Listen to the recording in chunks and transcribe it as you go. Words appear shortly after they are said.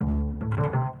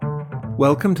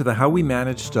Welcome to the How We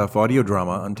Manage Stuff audio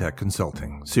drama on Tech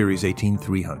Consulting, Series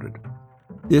 18300.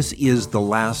 This is the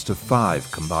last of 5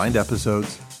 combined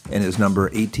episodes and is number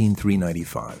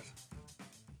 18395.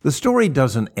 The story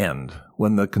doesn't end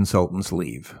when the consultants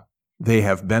leave. They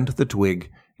have bent the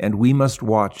twig, and we must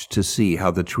watch to see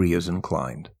how the tree is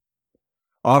inclined.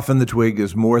 Often the twig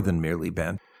is more than merely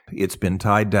bent. It's been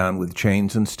tied down with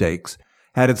chains and stakes,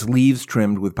 had its leaves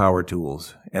trimmed with power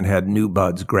tools, and had new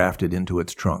buds grafted into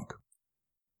its trunk.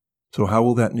 So how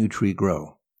will that new tree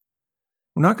grow?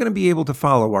 We're not going to be able to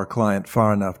follow our client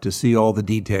far enough to see all the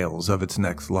details of its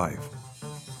next life,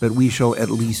 but we shall at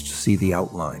least see the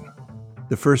outline,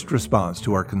 the first response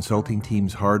to our consulting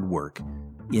team's hard work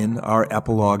in our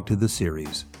epilogue to the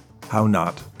series, How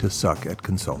Not to Suck at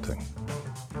Consulting.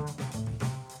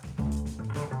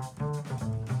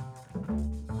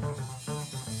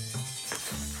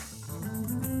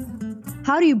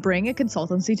 How do you bring a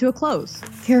consultancy to a close?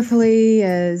 Carefully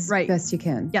as best you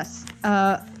can. Yes.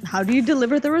 How do you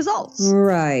deliver the results?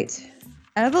 Right.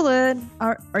 Evelyn,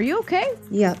 are you okay?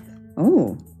 Yep.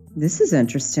 Oh, this is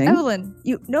interesting. Evelyn,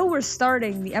 you know we're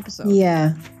starting the episode.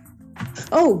 Yeah.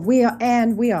 Oh, we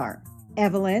are.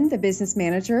 Evelyn, the business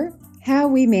manager. How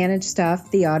We Manage Stuff,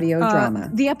 the audio drama.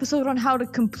 The episode on how to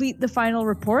complete the final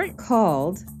report?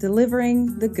 Called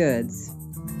Delivering the Goods.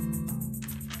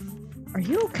 Are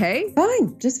you okay?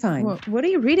 Fine, just fine. What are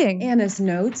you reading? Anna's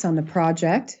notes on the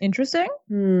project. Interesting?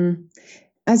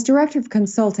 As director of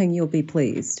consulting, you'll be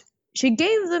pleased. She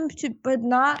gave them but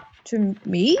not to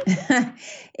me?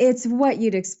 It's what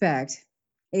you'd expect.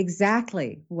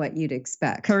 Exactly what you'd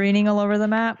expect. Careening all over the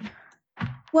map?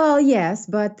 Well, yes,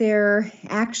 but there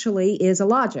actually is a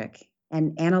logic.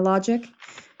 An analogic.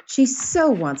 She so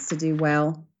wants to do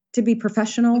well, to be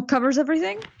professional. Covers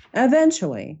everything?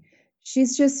 Eventually.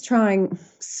 She's just trying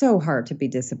so hard to be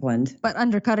disciplined. But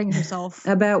undercutting herself.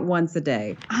 About once a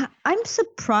day. I'm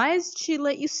surprised she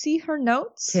let you see her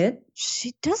notes. Kit?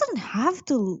 She doesn't have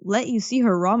to let you see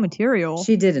her raw material.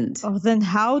 She didn't. Oh, then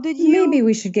how did you? Maybe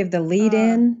we should give the lead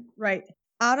in. Right.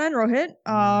 Anna and Rohit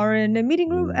are in a meeting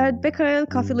room at Becquerel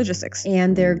Coffee Logistics.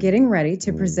 And they're getting ready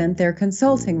to present their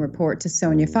consulting report to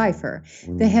Sonia Pfeiffer,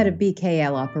 the head of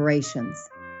BKL operations.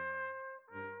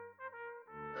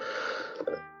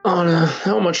 Anna,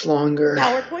 how much longer?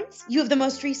 PowerPoints? You have the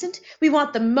most recent? We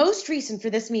want the most recent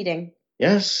for this meeting.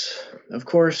 Yes, of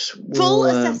course. Full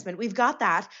assessment. We've got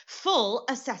that. Full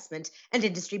assessment. And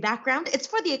industry background? It's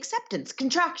for the acceptance.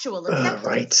 Contractual acceptance.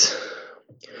 Right.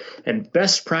 And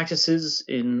best practices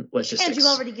in logistics. And you've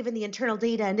already given the internal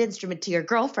data and instrument to your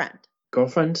girlfriend.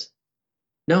 Girlfriend?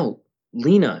 No,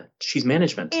 Lena. She's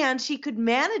management. And she could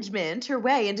management her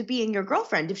way into being your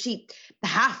girlfriend if she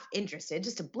half interested,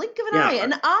 just a blink of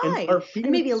an eye,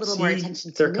 and maybe a little more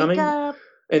attention to makeup.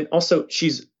 And also,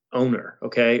 she's owner,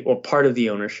 okay? Or part of the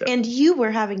ownership. And you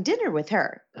were having dinner with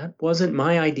her. That wasn't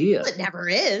my idea. Well, it never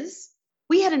is.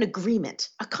 We had an agreement,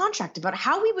 a contract about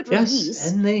how we would release.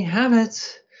 Yes, and they have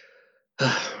it.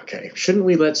 Okay, shouldn't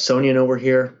we let Sonia know we're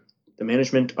here? The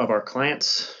management of our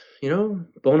clients,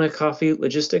 Bona Coffee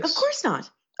Logistics? Of course not.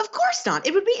 Of course not.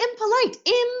 It would be impolite.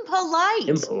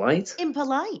 Impolite?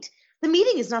 Impolite. The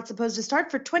meeting is not supposed to start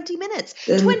for 20 minutes.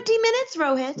 20 minutes,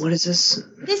 Rohit. What is this?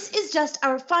 This is just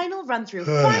our final run-through.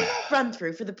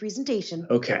 For the presentation.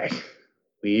 Okay.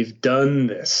 We've done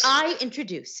this. I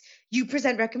introduce. You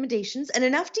present recommendations and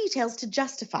enough details to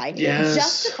justify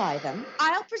them.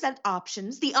 I'll present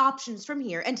options, the options from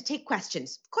here, and to take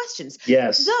questions.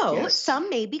 Yes. Though some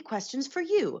may be questions for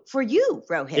you. For you,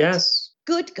 Rohit. Yes.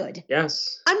 Good.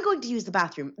 Yes. I'm going to use the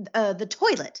bathroom, the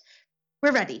toilet.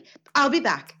 We're ready. I'll be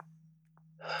back.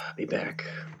 Be back.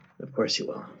 Of course you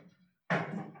will.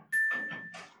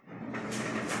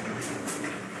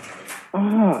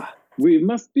 We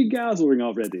must be gathering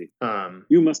already.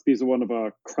 You must be one of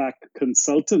our crack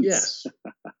consultants. Yes.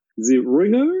 The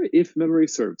ringer, if memory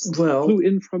serves. Well, flew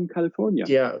in from California.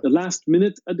 Yeah. The last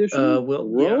minute edition.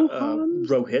 Rohit.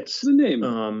 What's the name?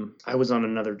 I was on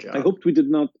another job. I hoped we did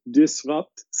not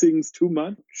disrupt things too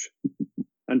much.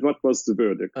 And what was the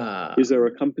verdict? Is there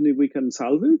a company we can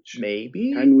salvage?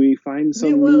 Maybe. Can we find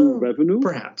some new revenue?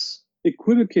 Perhaps.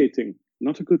 Equivocating.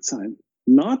 Not a good sign.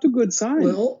 Not a good sign.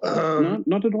 Well,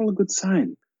 not at all a good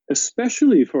sign.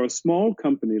 Especially for a small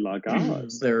company like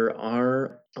ours. There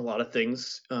are a lot of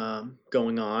things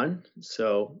going on,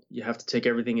 so you have to take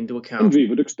everything into account. And we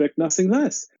would expect nothing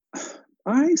less.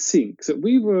 I think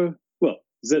that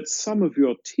that some of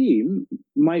your team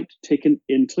might take an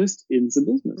interest in the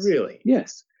business. Really?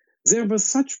 Yes. There was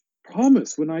such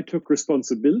promise when I took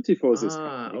responsibility for this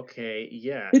company. Okay,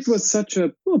 yes. It was such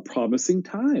a promising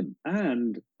time.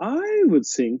 And I would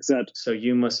think that so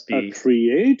you must be a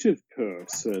creative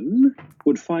person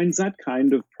would find that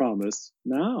kind of promise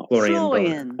now.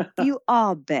 Florian, you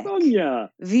are back.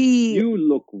 Sonia, We... you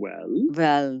look well.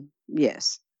 Well,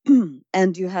 yes.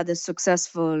 And you had a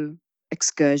successful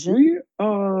excursion? We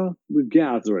are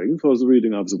gathering for the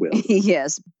reading of the will.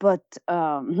 Yes, but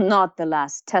not the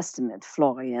last testament,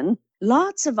 Florian.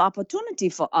 Lots of opportunity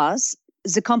for us,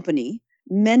 the company.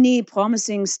 Many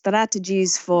promising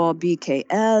strategies for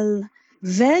BKL.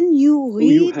 When you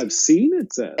read... You have seen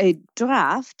it then? A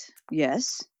draft,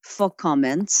 yes, for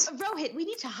comments. Rohit, we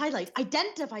need to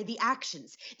identify the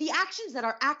actions that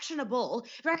are actionable,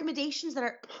 recommendations that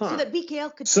are so that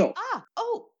BKL could...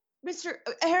 Mr.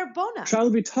 Harbona.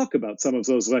 Shall we talk about some of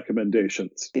those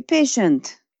recommendations? Be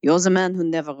patient. You're the man who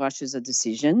never rushes a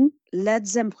decision. Let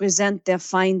them present their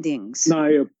findings.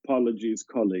 My apologies,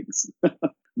 colleagues.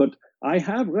 But I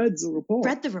have read the report.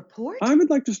 Read the report? I would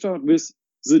like to start with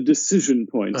the decision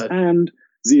points and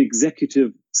the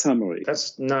executive summary.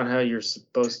 That's not how you're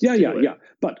supposed to do it. Yeah.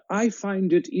 But I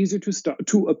find it easier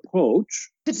to approach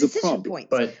the decision problem. Points.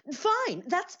 But fine,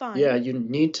 that's fine. Yeah, you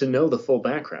need to know the full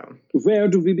background. Where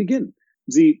do we begin?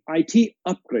 The IT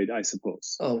upgrade, I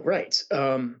suppose. Oh, right.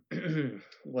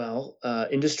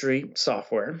 Industry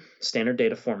software, standard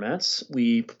data formats.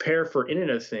 We prepare for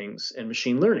Internet of Things and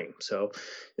machine learning. So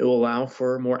it will allow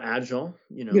for more agile,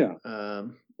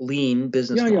 lean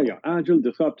business model. Agile,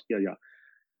 disrupt,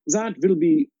 That will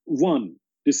be one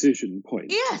decision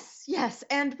point. Yes.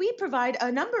 And we provide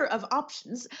a number of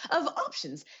options.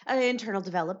 Internal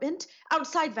development,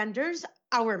 outside vendors,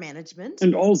 our management.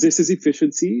 And all this is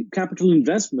efficiency, capital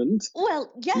investment.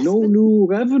 Well, yes. No new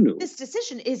revenue. This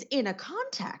decision is in a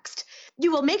context.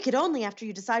 You will make it only after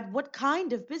you decide what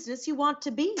kind of business you want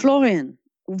to be. Florian,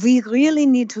 we really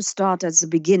need to start at the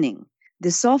beginning.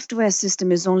 The software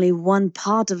system is only one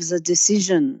part of the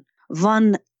decision,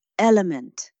 one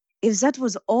element. If that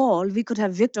was all, we could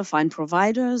have Victor find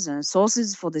providers and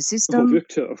sources for the system.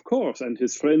 Victor, of course, and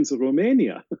his friends in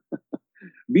Romania.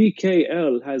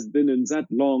 BKL has been in that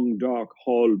long, dark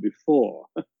hall before.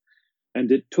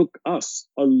 And it took us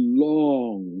a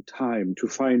long time to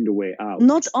find a way out.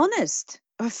 Not honest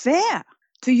or fair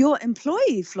to your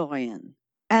employee, Florian.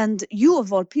 And you,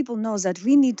 of all people, know that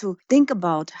we need to think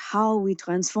about how we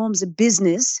transform the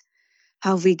business,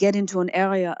 how we get into an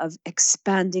area of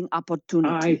expanding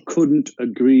opportunity. I couldn't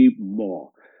agree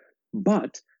more.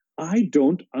 But I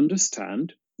don't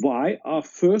understand why our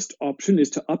first option is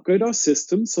to upgrade our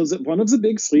system so that one of the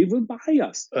big three will buy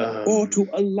us, or to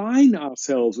align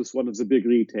ourselves with one of the big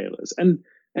retailers and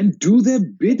do their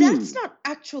bidding. That's not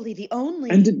actually the only...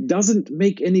 And it doesn't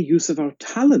make any use of our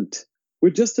talent.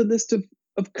 We're just a list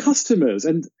of customers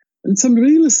and some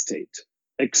real estate.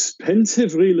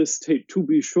 Expensive real estate, to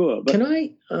be sure. But can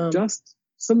I... just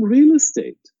some real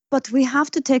estate. But we have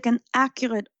to take an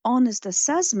accurate, honest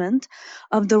assessment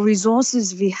of the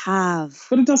resources we have.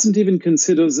 But it doesn't even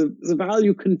consider the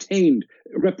value contained,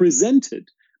 represented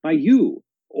by you,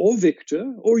 or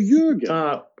Victor, or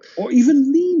Jürgen, or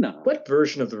even Lena. What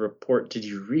version of the report did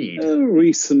you read? A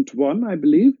recent one, I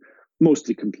believe.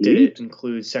 Mostly complete. Did it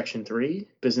include Section 3,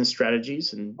 business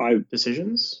strategies and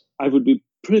decisions? I would be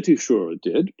pretty sure it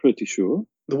did, pretty sure.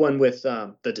 The one with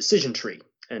the decision tree.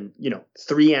 And,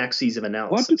 3 axes of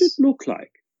analysis. What did it look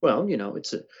like? Well,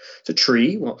 it's a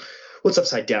tree. Well, what's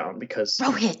upside down? Because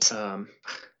Rohit. I'm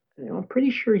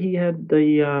pretty sure he had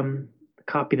the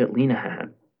copy that Lena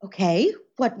had. Okay,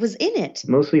 what was in it?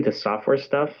 Mostly the software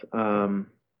stuff, and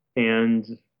a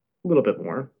little bit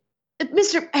more.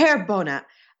 Mr. Harbona,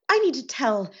 I need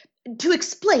to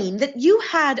explain that you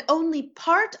had only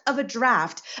part of a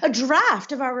draft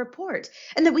of our report,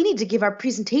 and that we need to give our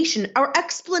presentation, our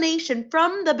explanation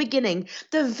from the beginning,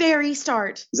 the very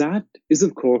start. That is,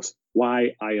 of course,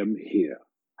 why I am here.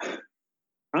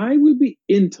 I will be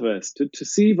interested to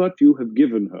see what you have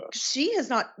given her. She has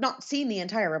not seen the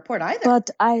entire report either. But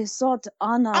I thought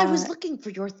Anna... I was looking for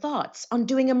your thoughts on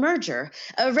doing a merger,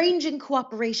 arranging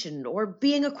cooperation, or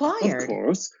being acquired. Of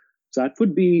course. That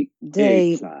would be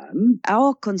a plan.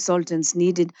 Our consultants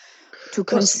needed to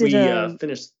consider... consider... we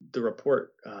finished the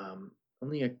report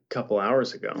only a couple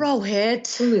hours ago.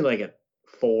 Rohit. Only like at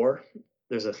 4.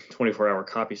 There's a 24-hour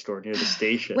copy store near the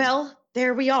station. Well,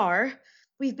 there we are.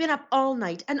 We've been up all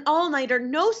night, an all-nighter,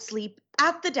 no sleep,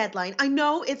 at the deadline. I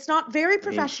know it's not very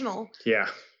professional. Yeah,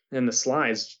 and the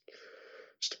slides,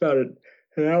 just about an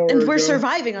hour And we're ago.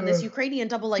 surviving on this Ukrainian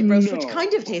double light roast, which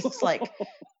kind of tastes like...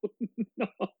 No.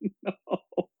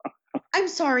 I'm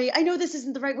sorry. I know this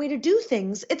isn't the right way to do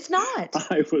things. It's not.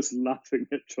 I was laughing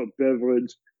at your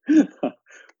beverage.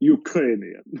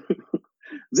 Ukrainian.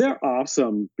 There are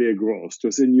some big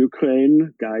roasters in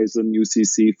Ukraine, Geisen,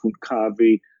 UCC,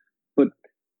 Funkavi, but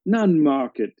none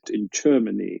market in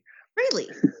Germany. Really?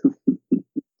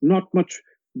 Not much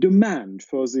demand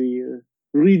for the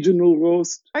regional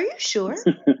roast. Are you sure?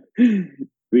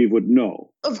 We would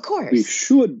know. Of course. We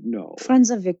should know. Friends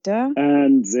of Victor.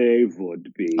 And they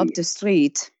would be. Up the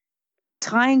street,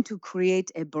 trying to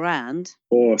create a brand.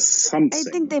 Or something. I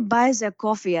think they buy their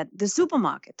coffee at the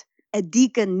supermarket. A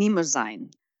Deacon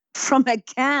Niemersine. From a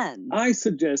can. I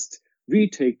suggest we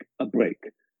take a break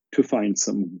to find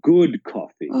some good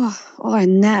coffee. Or a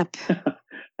nap.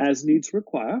 As needs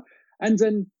require. And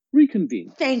then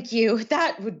reconvene. Thank you.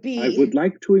 That would be... I would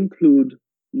like to include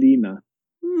Lena.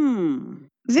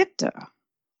 Victor.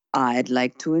 I'd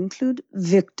like to include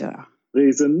Victor.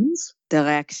 Reasons?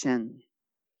 Direction.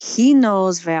 He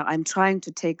knows where I'm trying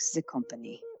to take the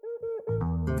company.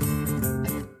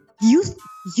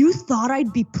 You thought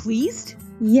I'd be pleased?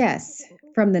 Yes,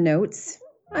 from the notes.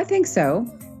 I think so.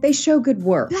 They show good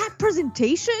work. That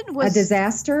presentation was... A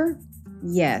disaster?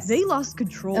 Yes. They lost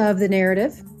control. Of the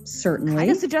narrative? Certainly.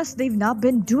 Kind of suggests they've not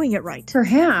been doing it right.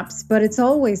 Perhaps, but it's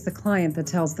always the client that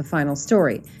tells the final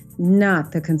story,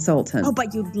 not the consultant. Oh,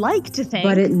 but you'd like to think...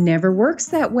 But it never works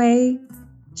that way.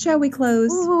 Shall we close?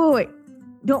 Wait.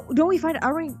 Don't we find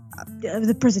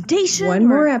the presentation? One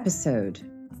more episode.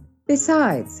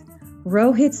 Besides,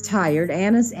 Rohit's tired,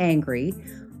 Anna's angry,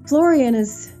 Florian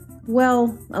is,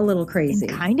 well, a little crazy.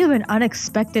 In kind of an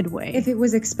unexpected way. If it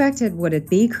was expected, would it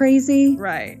be crazy?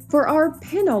 Right. For our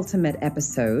penultimate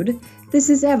episode, this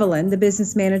is Evelyn, the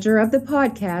business manager of the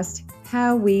podcast,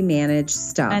 How We Manage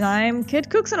Stuff. And I'm Kit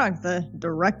Kuxenunk, the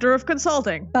director of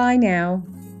consulting. Bye now.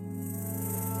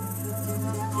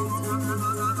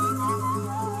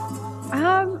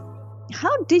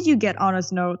 How did you get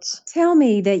Anna's notes? Tell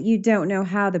me that you don't know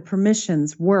how the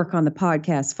permissions work on the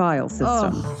podcast file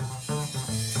system.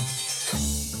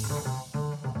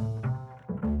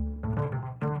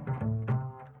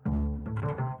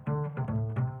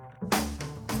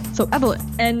 So, Evelyn,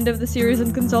 end of the series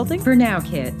in consulting? For now,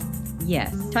 Kit.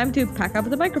 Yes. Time to pack up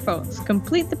the microphones,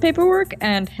 complete the paperwork,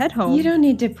 and head home. You don't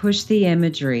need to push the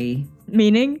imagery.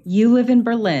 Meaning? You live in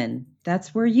Berlin.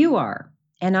 That's where you are.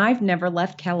 And I've never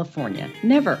left California.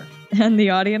 Never. And the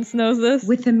audience knows this?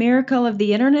 With the miracle of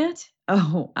the internet?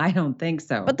 Oh, I don't think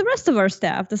so. But the rest of our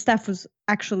staff, the staff was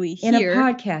actually here. In a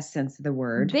podcast sense of the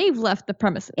word. They've left the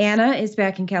premises. Anna is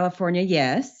back in California,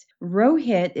 yes.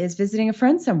 Rohit is visiting a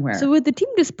friend somewhere. So with the team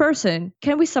dispersing,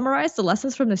 can we summarize the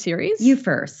lessons from the series? You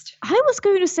first. I was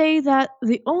going to say that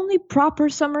the only proper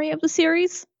summary of the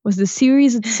series was the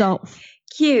series itself.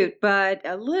 Cute, but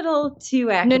a little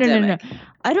too academic. No.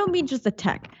 I don't mean just the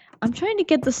tech. I'm trying to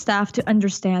get the staff to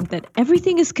understand that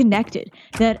everything is connected,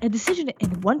 that a decision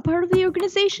in one part of the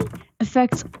organization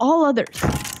affects all others.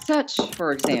 Such,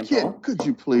 for example, could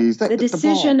you please? The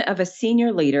decision of a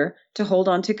senior leader to hold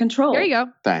on to control. There you go.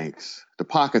 Thanks. The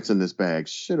pockets in this bag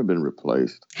should have been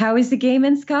replaced. How is the game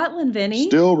in Scotland, Vinny?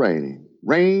 Still raining.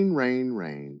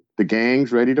 Rain. The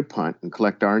gang's ready to punt and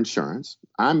collect our insurance.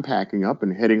 I'm packing up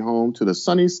and heading home to the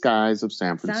sunny skies of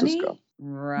San Francisco. Sunny?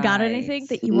 Right. Got anything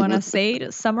that you want to say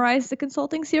to summarize the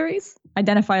consulting series?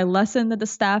 Identify a lesson that the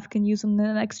staff can use in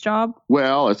the next job?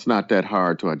 Well, it's not that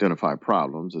hard to identify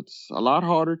problems. It's a lot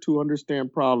harder to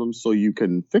understand problems so you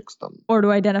can fix them. Or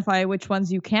to identify which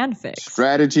ones you can fix.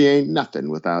 Strategy ain't nothing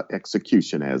without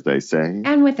execution, as they say.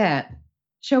 And with that,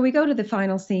 shall we go to the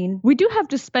final scene? We do have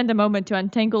to spend a moment to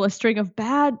untangle a string of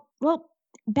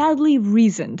badly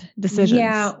reasoned decisions.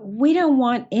 Yeah, we don't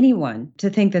want anyone to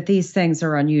think that these things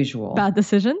are unusual. Bad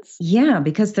decisions? Yeah,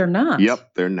 because they're not.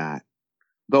 Yep, they're not.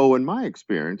 Though in my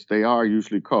experience, they are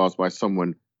usually caused by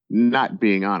someone not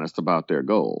being honest about their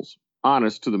goals.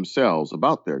 Honest to themselves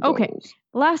about their goals. Okay,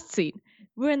 last scene.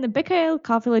 We're in the Bikael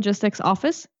Coffee Logistics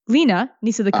office. Lena,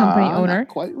 niece of the company owner. Not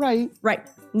quite right. Right.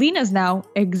 Lena's now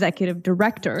executive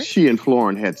director. She and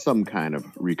Florin had some kind of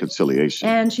reconciliation.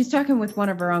 And she's talking with one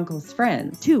of her uncle's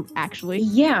friends. 2, actually.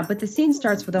 Yeah, but the scene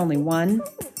starts with only one.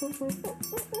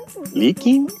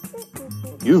 Leaking?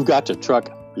 You've got a truck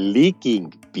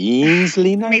leaking beans,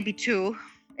 Lena? Maybe 2.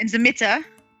 In the Mitte,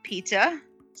 Peter,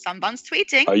 someone's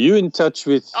tweeting. Are you in touch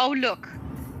with... Oh, look.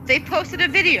 They posted a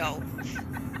video.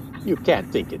 You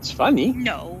can't think it's funny.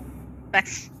 No, but...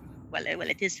 Well,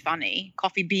 it is funny.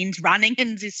 Coffee beans running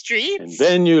in the streets. And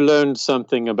then you learned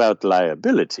something about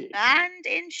liability. And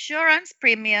insurance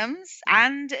premiums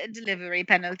and delivery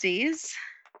penalties.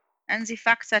 And the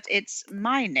fact that it's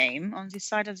my name on the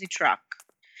side of the truck.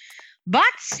 But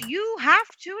you have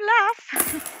to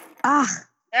laugh.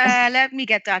 Let me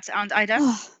get that, Aunt Ida.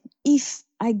 If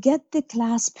I get the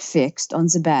clasp fixed on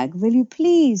the bag, will you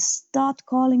please start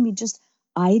calling me just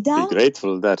Ida? Be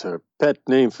grateful that her pet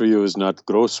name for you is not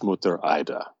Großmutter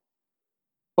Ida.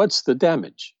 What's the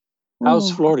damage?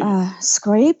 How's Florian?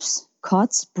 Scrapes,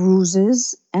 cuts,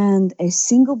 bruises, and a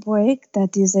single break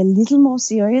that is a little more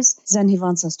serious than he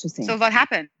wants us to think. So what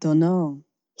happened? Don't know.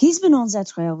 He's been on that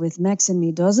trail with Max and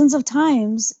me dozens of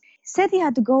times. He said he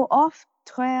had to go off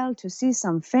trail to see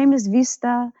some famous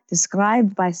vista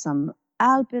described by some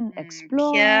Alpine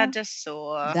explorer. Pierre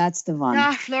Dessau. That's the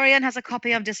one. Florian has a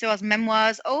copy of Dessau's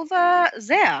memoirs over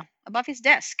there, above his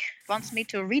desk. Wants me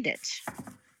to read it.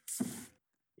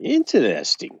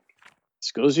 Interesting.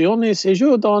 Excursione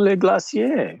séjour dans les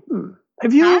glaciers.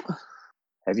 Have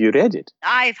you read it?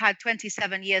 I've had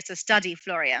 27 years to study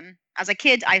Florian. As a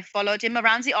kid, I followed him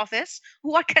around the office.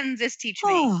 What can this teach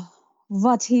me?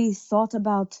 What he thought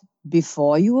about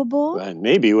before you were born? Well,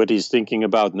 maybe what he's thinking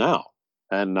about now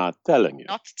and not telling you.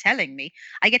 Not telling me?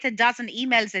 I get a dozen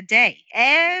emails a day.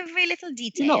 Every little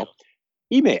detail. No,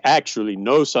 he may actually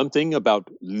know something about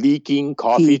leaking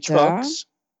coffee trucks.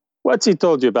 What's he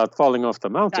told you about falling off the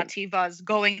mountain? That he was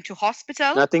going to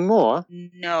hospital. Nothing more?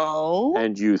 No.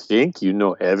 And you think you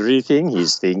know everything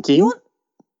he's thinking?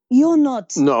 You're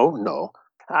not... No.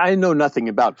 I know nothing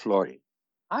about Florian.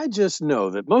 I just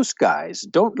know that most guys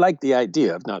don't like the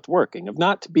idea of not working, of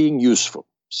not being useful.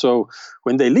 So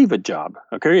when they leave a job,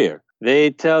 a career, they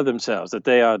tell themselves that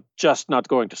they are just not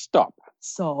going to stop.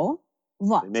 So?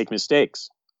 What? They make mistakes.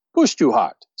 Push too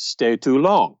hard. Stay too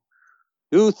long.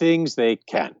 Do things they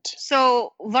can't.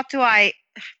 So what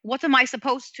am I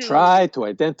supposed to... Try to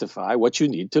identify what you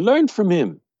need to learn from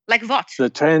him. Like what? The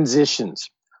transitions.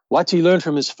 What he learned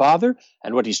from his father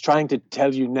and what he's trying to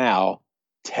tell you now.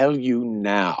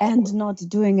 And not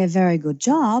doing a very good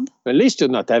job. At least you're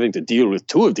not having to deal with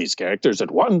two of these characters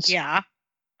at once. Yeah.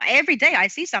 Every day I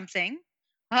see something.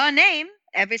 Her name,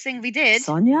 everything we did.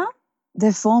 Sonia?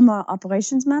 The former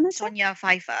operations manager? Sonia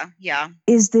Pfeiffer, yeah.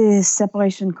 Is the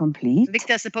separation complete?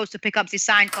 Victor's supposed to pick up the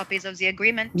signed copies of the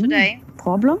agreement today.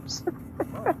 Problems?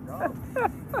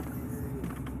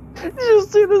 Did you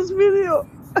see this video?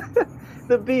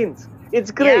 The beans.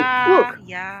 It's great. Look.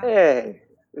 Yeah. Hey,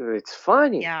 it's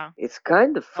funny. Yeah. It's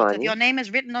kind of funny. Your name is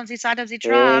written on the side of the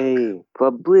truck. Hey,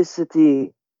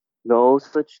 publicity. No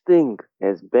such thing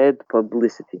as bad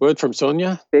publicity. Word from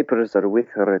Sonia? Papers are with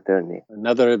her attorney.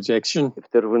 Another objection? If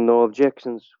there were no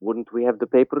objections, wouldn't we have the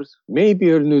papers? Maybe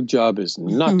her new job is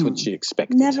not what she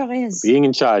expected. Never is. Being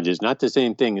in charge is not the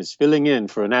same thing as filling in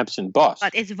for an absent boss.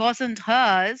 But it wasn't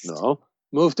hers. No.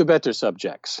 Move to better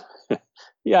subjects.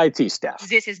 The IT staff.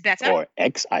 This is better? Or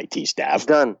ex-IT staff.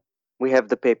 Done. We have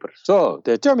the papers. So,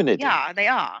 they're terminated. Yeah, they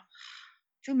are.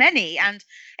 Too many, and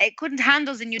it couldn't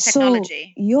handle the new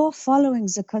technology. So, you're following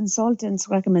the consultant's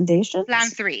recommendations?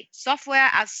 Plan 3, software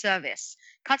as service.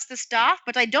 Cuts the staff,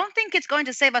 but I don't think it's going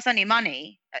to save us any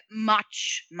money.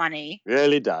 Much money.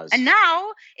 Really does. And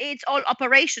now, it's all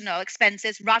operational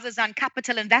expenses rather than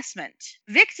capital investment.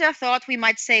 Victor thought we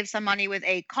might save some money with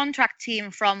a contract team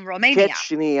from Romania.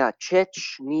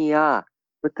 Chechnya.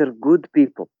 But they're good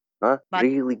people. Huh? But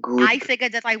really good. I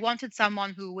figured that I wanted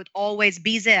someone who would always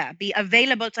be there, be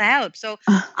available to help. So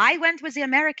I went with the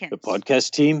Americans. The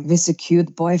podcast team? With a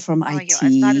cute boy from IT?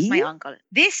 You're as bad as my uncle.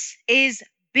 This is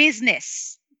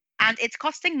business. And it's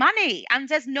costing money. And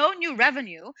there's no new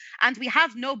revenue. And we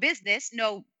have no business,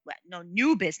 no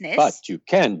new business. But you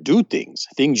can do things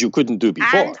you couldn't do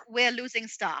before. And we're losing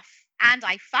staff. And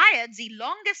I fired the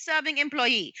longest serving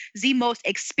employee, the most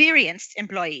experienced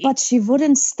employee. But she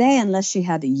wouldn't stay unless she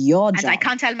had your job. And I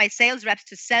can't tell my sales reps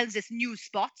to sell this new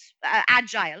spot,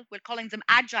 Agile. We're calling them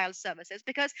Agile services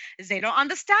because they don't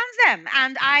understand them.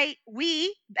 And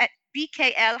we at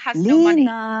BKL has no money.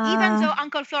 Even though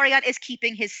Uncle Florian is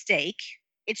keeping his stake,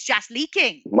 it's just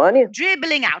leaking. Money?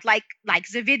 Dribbling out like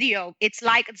the video. It's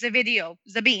like the video,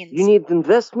 the beans. You need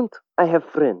investment? I have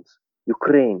friends.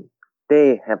 Ukraine.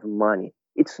 They have money.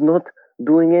 It's not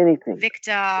doing anything.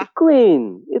 Victor.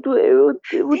 Clean. It would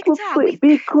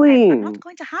be clean. I'm not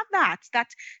going to have that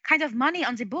kind of money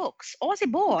on the books or the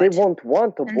board. They won't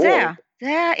want a board.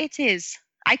 There it is.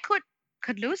 I could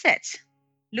lose it.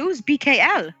 Lose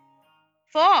BKL.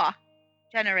 4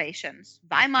 generations.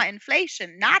 Weimar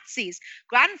inflation, Nazis,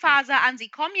 grandfather and the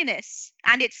communists.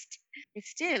 And it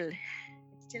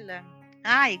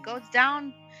goes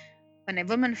down when a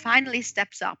woman finally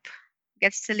steps up.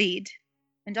 Gets to lead.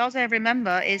 And all I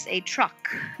remember is a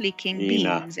truck leaking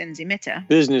beans in the emitter.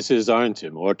 Businesses aren't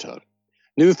immortal.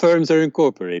 New firms are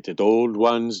incorporated, old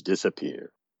ones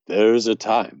disappear. There's a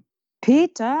time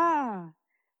Peter,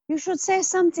 you should say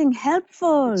something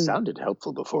helpful. It sounded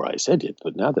helpful before I said it,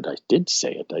 but now that I did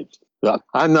say it,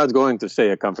 I'm not going to say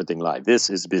a comforting lie. This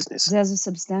is business. There's a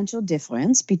substantial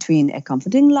difference between a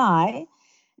comforting lie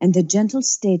and the gentle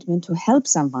statement to help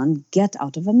someone get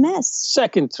out of a mess.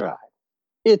 Second try.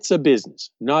 It's a business,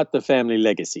 not the family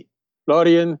legacy.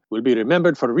 Florian will be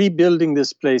remembered for rebuilding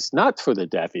this place, not for the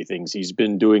daffy things he's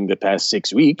been doing the past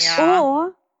 6 weeks. Yeah.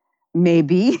 Or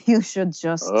maybe you should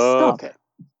just stop.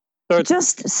 Okay.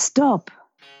 Just stop.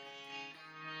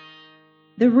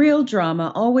 The real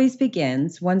drama always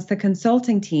begins once the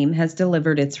consulting team has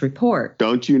delivered its report.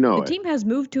 Don't you know The team has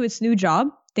moved to its new job,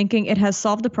 thinking it has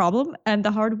solved the problem, and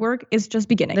the hard work is just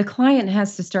beginning. The client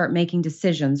has to start making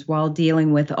decisions while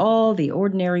dealing with all the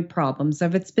ordinary problems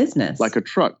of its business. Like a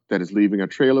truck that is leaving a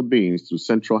trail of beans through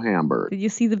central Hamburg. Did you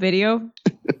see the video?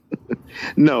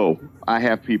 No, I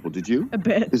have people. Did you? A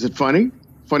bit. Is it funny?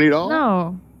 Funny at all?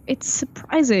 No, it's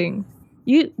surprising.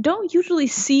 You don't usually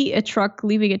see a truck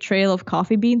leaving a trail of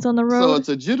coffee beans on the road. So it's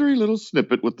a jittery little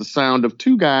snippet with the sound of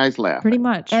two guys laughing. Pretty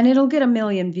much. And it'll get 1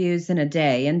 million views in a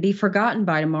day and be forgotten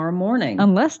by tomorrow morning.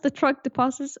 Unless the truck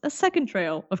deposits a second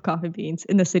trail of coffee beans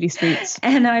in the city streets.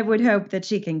 And I would hope that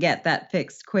she can get that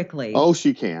fixed quickly. Oh,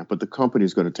 she can, but the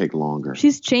company's going to take longer.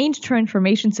 She's changed her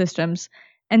information systems,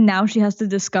 and now she has to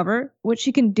discover what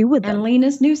she can do with them. And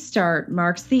Lena's new start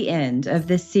marks the end of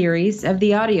this series of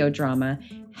the audio drama,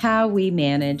 How We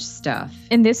Manage Stuff.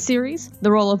 In this series, the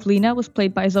role of Lena was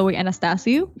played by Zoe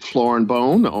Anastasiou. Florin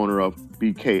Bone, the owner of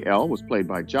BKL, was played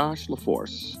by Josh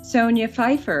LaForce. Sonia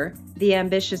Pfeiffer, the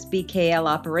ambitious BKL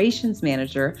operations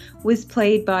manager, was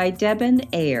played by Deben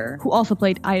Ayer, who also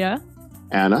played Ida.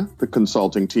 Anna, the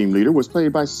consulting team leader, was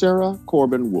played by Sarah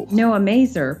Corbin-Wolf. Noah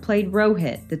Mazer played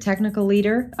Rohit, the technical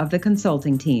leader of the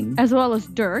consulting team. As well as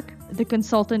Dirk, the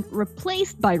consultant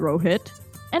replaced by Rohit,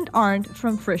 and Arndt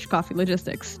from Frisch Coffee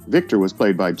Logistics. Victor was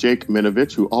played by Jake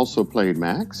Minovich, who also played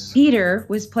Max. Peter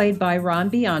was played by Ron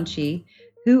Bianchi,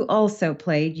 who also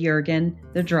played Jurgen,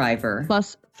 the driver.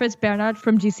 Plus Fritz Bernhard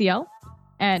from GCL,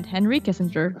 and Henry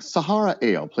Kissinger. Sahara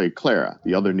Ale played Clara,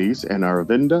 the other niece, and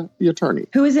Aravinda, the attorney.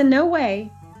 Who is in no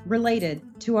way related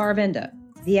to Aravinda,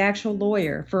 the actual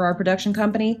lawyer for our production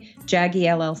company, Jaggi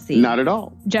LLC. Not at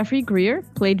all. Jeffrey Greer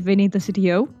played Vinny, the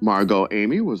CTO. Margot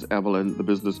Amy was Evelyn, the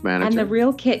business manager. And the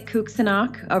real Kit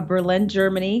Kuxenach of Berlin,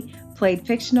 Germany, played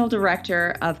fictional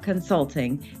director of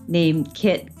consulting named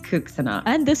Kit Kuxenach.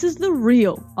 And this is the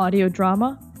real audio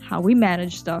drama, How We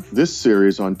Manage Stuff. This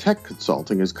series on tech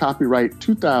consulting is copyright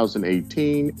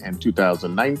 2018 and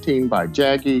 2019 by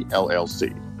Jaggi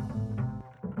LLC.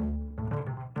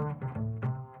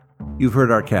 You've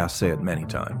heard our cast say it many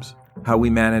times. How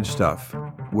We Manage Stuff.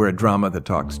 We're a drama that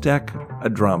talks tech, a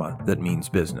drama that means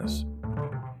business.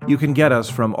 You can get us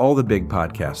from all the big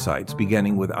podcast sites,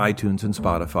 beginning with iTunes and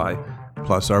Spotify,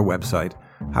 plus our website,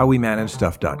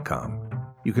 howwemanagestuff.com.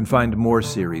 You can find more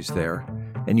series there,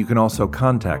 and you can also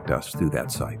contact us through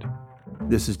that site.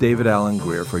 This is David Allen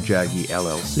Greer for Jaggi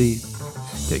LLC.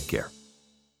 Take care.